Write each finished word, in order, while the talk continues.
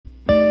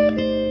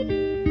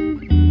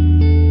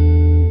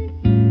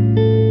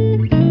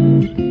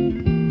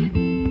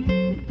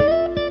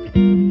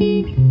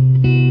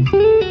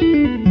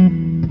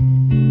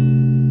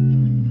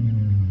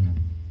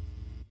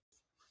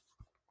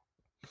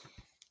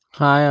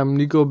Hi, I'm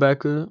Nico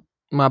Becker.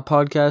 My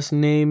podcast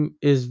name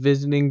is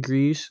Visiting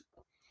Greece.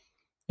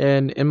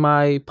 And in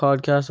my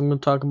podcast, I'm going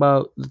to talk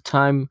about the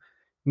time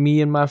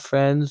me and my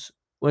friends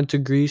went to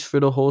Greece for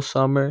the whole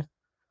summer.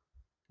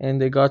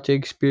 And they got to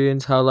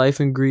experience how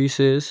life in Greece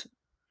is,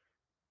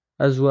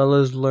 as well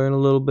as learn a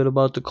little bit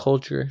about the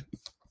culture.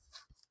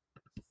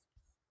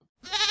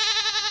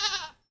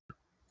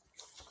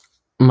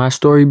 My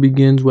story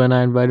begins when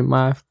I invited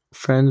my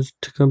friends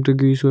to come to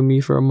Greece with me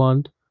for a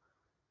month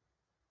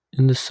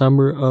in the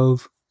summer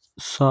of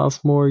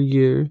sophomore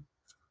year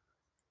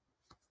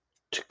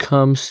to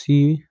come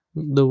see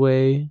the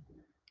way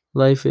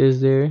life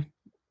is there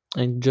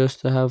and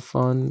just to have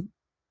fun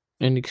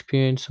and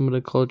experience some of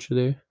the culture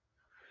there.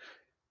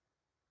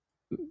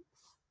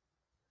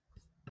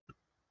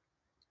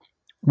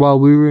 While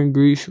we were in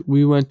Greece,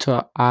 we went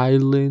to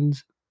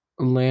islands,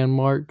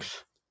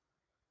 landmarks,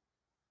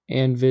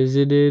 and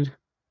visited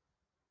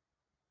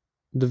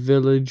the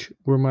village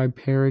where my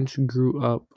parents grew up.